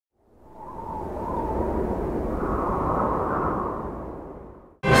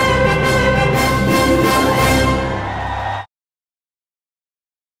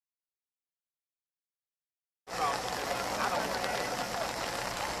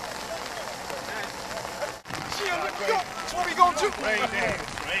That's where we going to. Rain dance.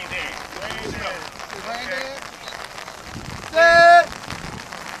 Rain dance. Rain dance. Rain dance. Set.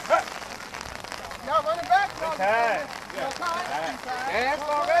 Y'all running back? Y'all tied. Dance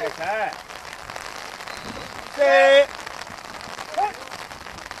already? Tied. Set.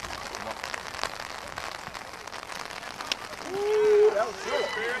 Ooh, that was good.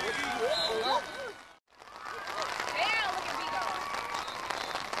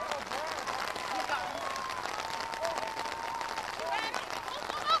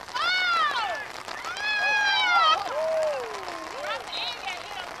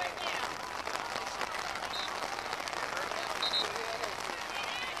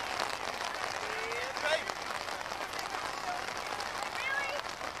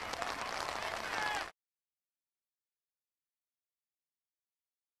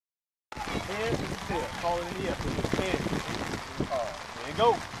 Head to the tail. Call it in the air. Put your head. There you go.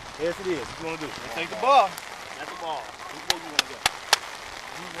 Yes, it is. What you want to do? Let's take the ball. That's the ball. Which way you want to go?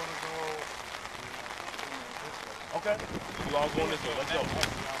 You want to go... Okay. You all going this way. Let's go.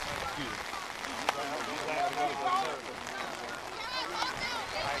 Excuse me.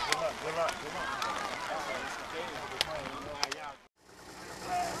 Good luck. Good luck. Good luck.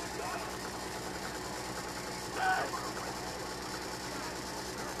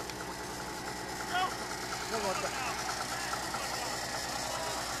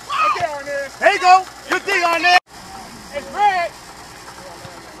 There you go. Good D on there. It's red.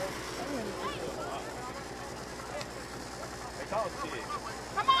 They call it shit.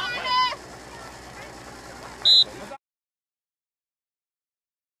 Come on, Deez.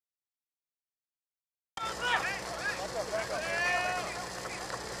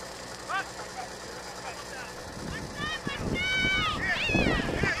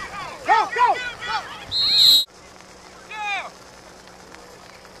 Go, go.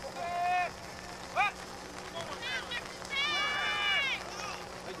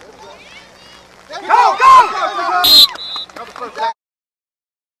 Go, go!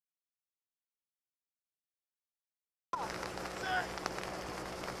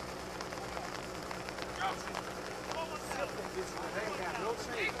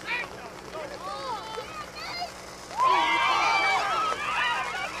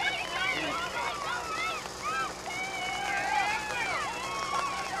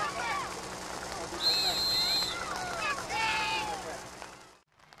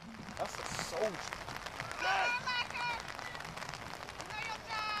 That's a soldier.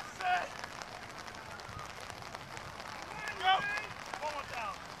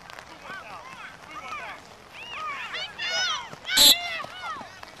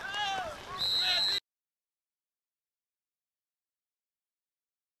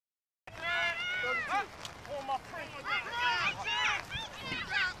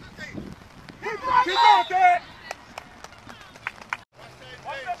 Keep going, Dad!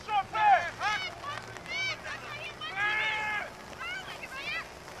 Watch that short pass!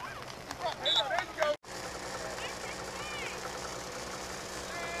 There you go.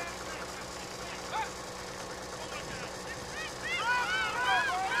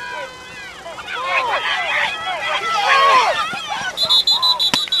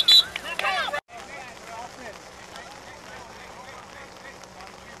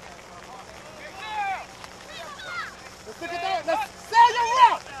 Let's look at that. Let's sell your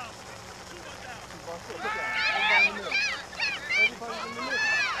rock.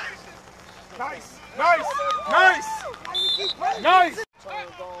 Nice. Nice. Nice. Nice.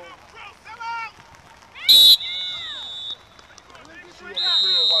 She in the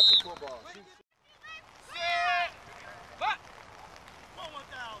crib watching football.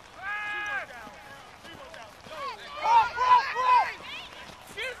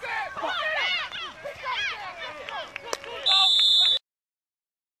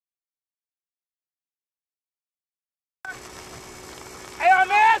 Hey,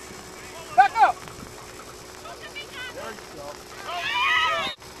 Arnaz! Back up! There you go.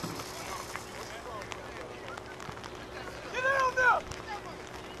 Get down there!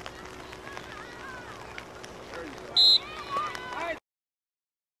 There you go. Nice.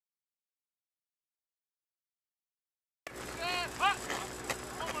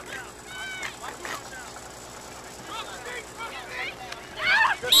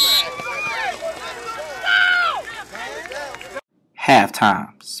 Halftime,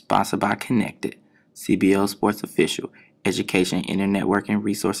 sponsored by Connected, CBL Sports Official, Education and Networking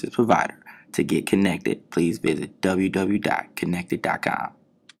Resources Provider. To get connected, please visit www.connected.com.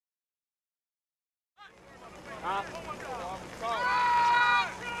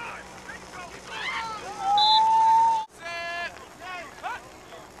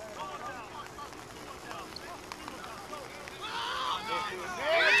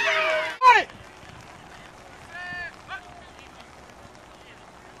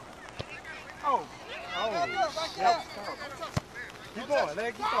 going.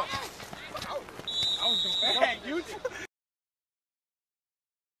 Let it keep going. I was going. Hey, you.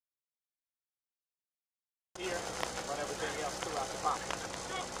 Here, run everything else throughout the box.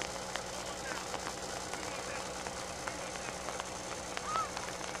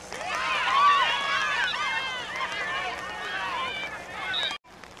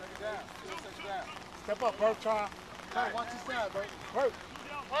 Step up, Bert. Try. Watch your side, Bert. Bert.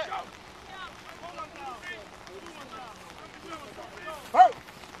 Bert.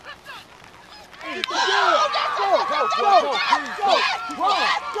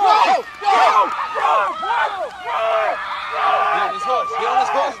 Get on his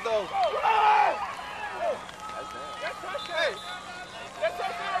horse though.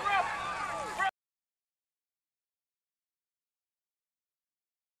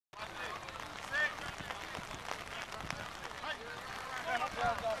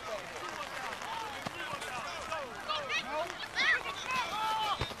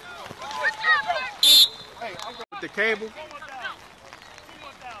 Hey, I'm going with the cable.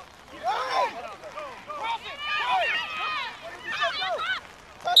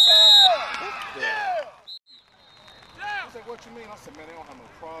 I said, what you mean? I said, man, they don't have no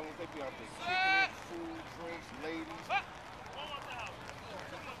problems. They be out there kicking it, food, drinks, ladies.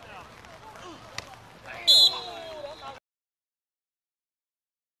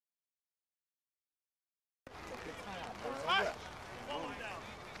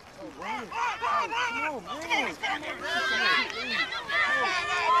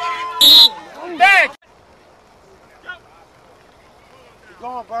 Back! Keep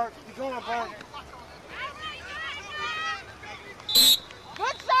going, Bert. Keep going, Bert.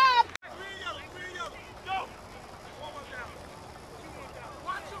 Good job!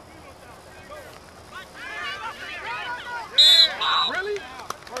 Really?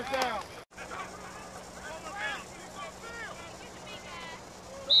 First down.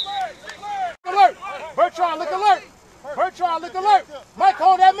 Alert! Bertrand, look alert! Bertrand, look alert! Mike,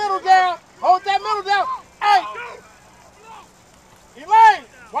 hold that middle down! Hold that middle down! Hey! Elaine,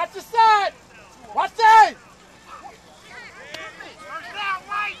 watch your side! Watch that!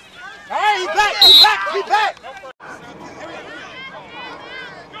 Hey, he back! He back! He back!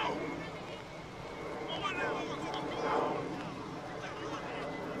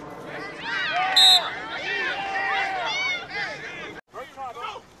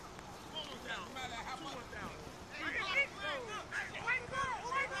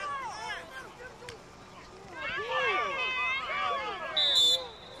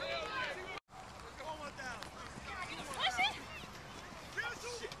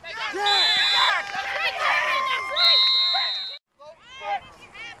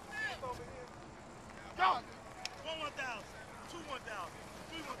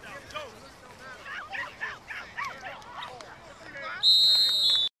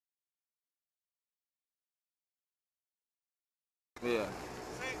 Yeah.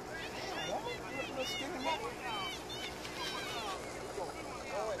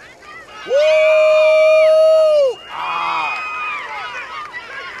 Woo! Ah!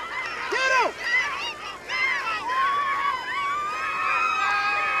 Get him!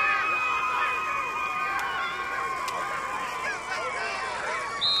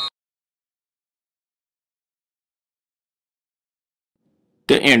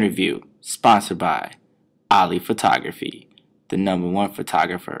 The interview, sponsored by Ali Photography, the #1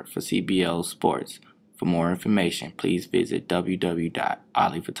 photographer for CBL Sports. For more information, please visit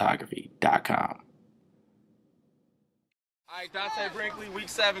www.aliphotography.com. All right, Dante Brinkley, week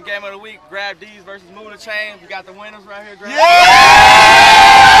 7, game of the week. Grab Deez versus Move the Chain. We got the winners right here. Grab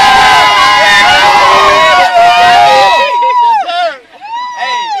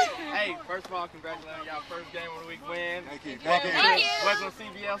Hey, first of all, congratulations on y'all first game of the week win. Thank you. Welcome to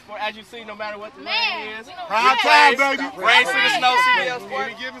CBL Sports. As you see, no matter what the rain is, Prime time, baby. rain, sleet, or snow, CBL Sports.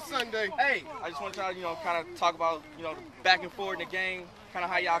 Any given Sunday. Hey, I just want y'all to, kind of talk about, the back and forth in the game, kind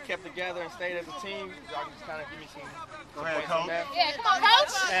of how y'all kept together and stayed as a team. Y'all can just kind of give me some points on that. Yeah, come on,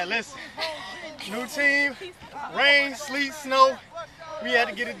 coach. Hey, listen. New team, rain, sleet, snow. We had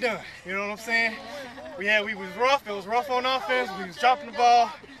to get it done. You know what I'm saying? We was rough. It was rough on offense. We was dropping the ball.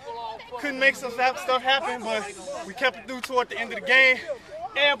 Couldn't make some stuff happen, but we kept it through toward the end of the game.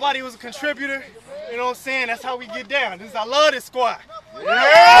 Everybody was a contributor. You know what I'm saying? That's how we get down. I love this squad.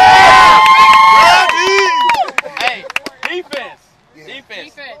 Yeah! Hey, defense.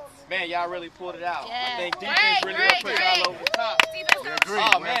 Man, y'all really pulled it out. Yeah. I think defense really put y'all over the top.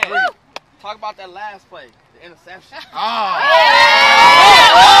 Oh, man. Talk about that last play, the interception.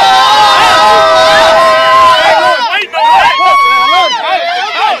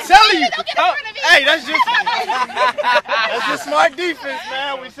 I'm telling you. Hey, that's just... That's just smart defense,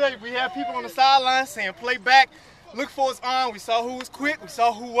 man. We had people on the sideline saying play back, look for his arm. We saw who was quick, we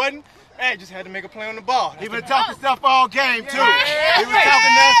saw who wasn't. Man, just had to make a play on the ball. He been talking stuff all game too. He was talking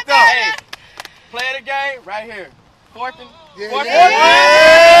that stuff. Hey, play of the game right here. Fourth and fourth.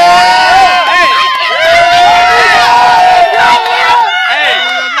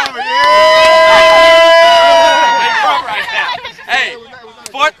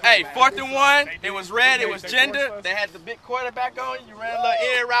 Fourth and one, it was red, it was gender. They had the big quarterback on you. You ran a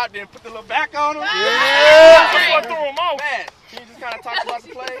little in route, then put the little back on him. Yeah. Threw him off. Man, can you just kind of talk about the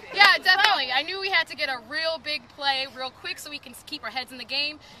play? Yeah, definitely. I knew we had to get a real big play real quick so we can keep our heads in the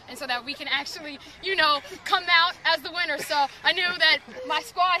game and so that we can actually, you know, come out as the winner. So I knew that my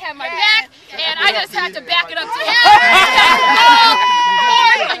squad had my back, and I just had to back it up to him.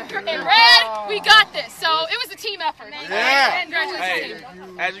 And red, we got this. So it was a team effort. Yeah. Congratulations, Hey,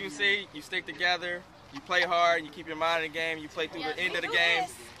 team. as you can see, you stick together, you play hard, you keep your mind in the game, you play through the end of the game.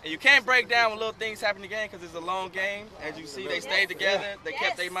 And you can't break down when little things happen in the game because it's a long game. As you see, they stayed together, they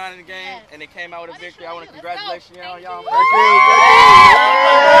kept their mind in the game, and they came out with a victory. I want to congratulate y'all. And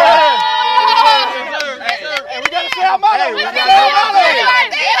we got to say our motto. Hey, we got to say our motto.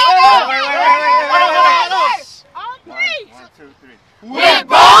 Wait. 1, 2, 3. With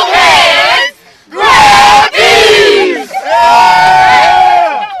both hands, grab Deez!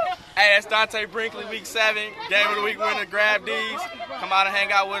 Hey, that's Dante Brinkley, week 7, game of the week winner, grab Deez. Come out and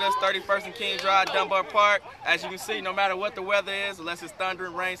hang out with us, 31st and King Drive, Dunbar Park. As you can see, no matter what the weather is, unless it's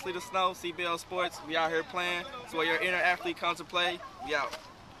thundering, rain, sleet, or snow, CBL Sports, we out here playing. So where your inner athlete comes to play, we out.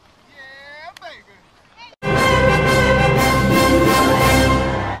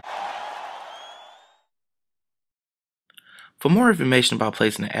 For more information about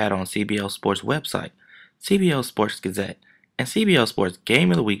placing an ad on CBL Sports website, CBL Sports Gazette, and CBL Sports Game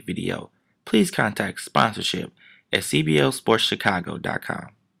of the Week video, please contact sponsorship at cblsportschicago.com.